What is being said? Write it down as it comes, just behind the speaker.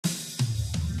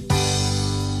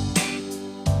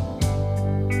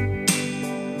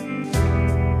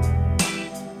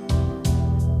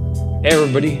Hey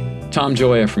everybody, Tom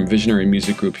Joya from Visionary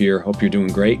Music Group here. Hope you're doing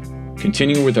great.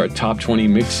 Continuing with our top 20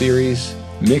 mix series,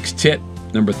 mix tip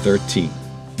number 13.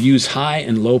 Use high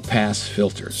and low pass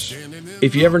filters.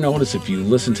 If you ever notice, if you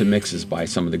listen to mixes by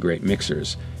some of the great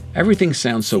mixers, everything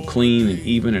sounds so clean and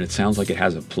even and it sounds like it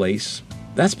has a place.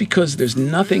 That's because there's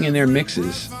nothing in their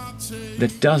mixes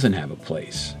that doesn't have a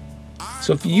place.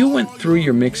 So if you went through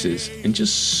your mixes and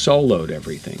just soloed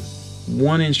everything,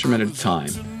 one instrument at a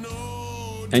time,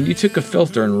 and you took a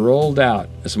filter and rolled out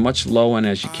as much low end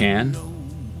as you can,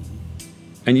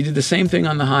 and you did the same thing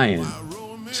on the high end,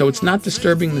 so it's not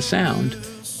disturbing the sound,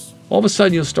 all of a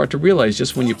sudden you'll start to realize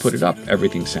just when you put it up,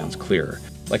 everything sounds clearer.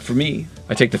 Like for me,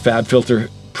 I take the Fab Filter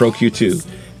Pro Q2,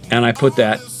 and I put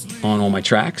that on all my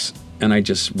tracks, and I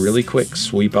just really quick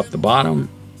sweep up the bottom,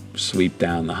 sweep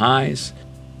down the highs,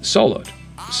 soloed.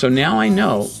 So now I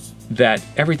know that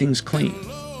everything's clean.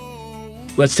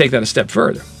 Let's take that a step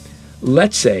further.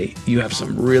 Let's say you have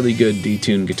some really good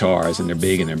detuned guitars and they're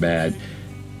big and they're bad,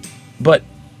 but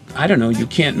I don't know, you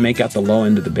can't make out the low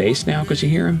end of the bass now because you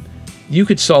hear them. You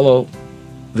could solo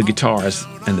the guitars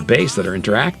and the bass that are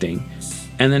interacting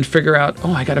and then figure out,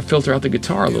 oh, I got to filter out the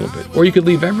guitar a little bit. Or you could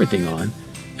leave everything on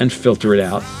and filter it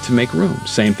out to make room.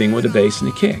 Same thing with the bass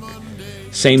and the kick.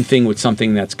 Same thing with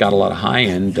something that's got a lot of high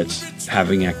end that's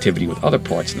having activity with other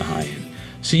parts in the high end.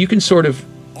 So you can sort of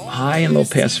high and low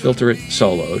pass filter it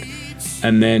soloed,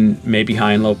 and then maybe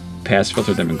high and low pass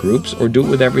filter them in groups, or do it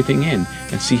with everything in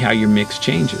and see how your mix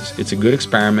changes. It's a good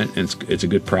experiment and it's a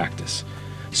good practice.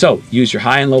 So use your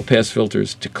high and low pass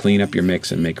filters to clean up your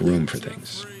mix and make room for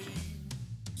things.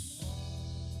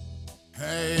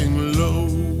 Hang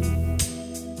low,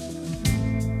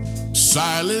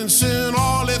 silence in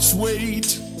all its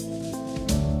weight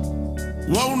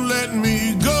won't let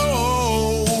me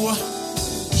go.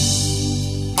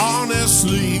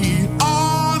 Honestly,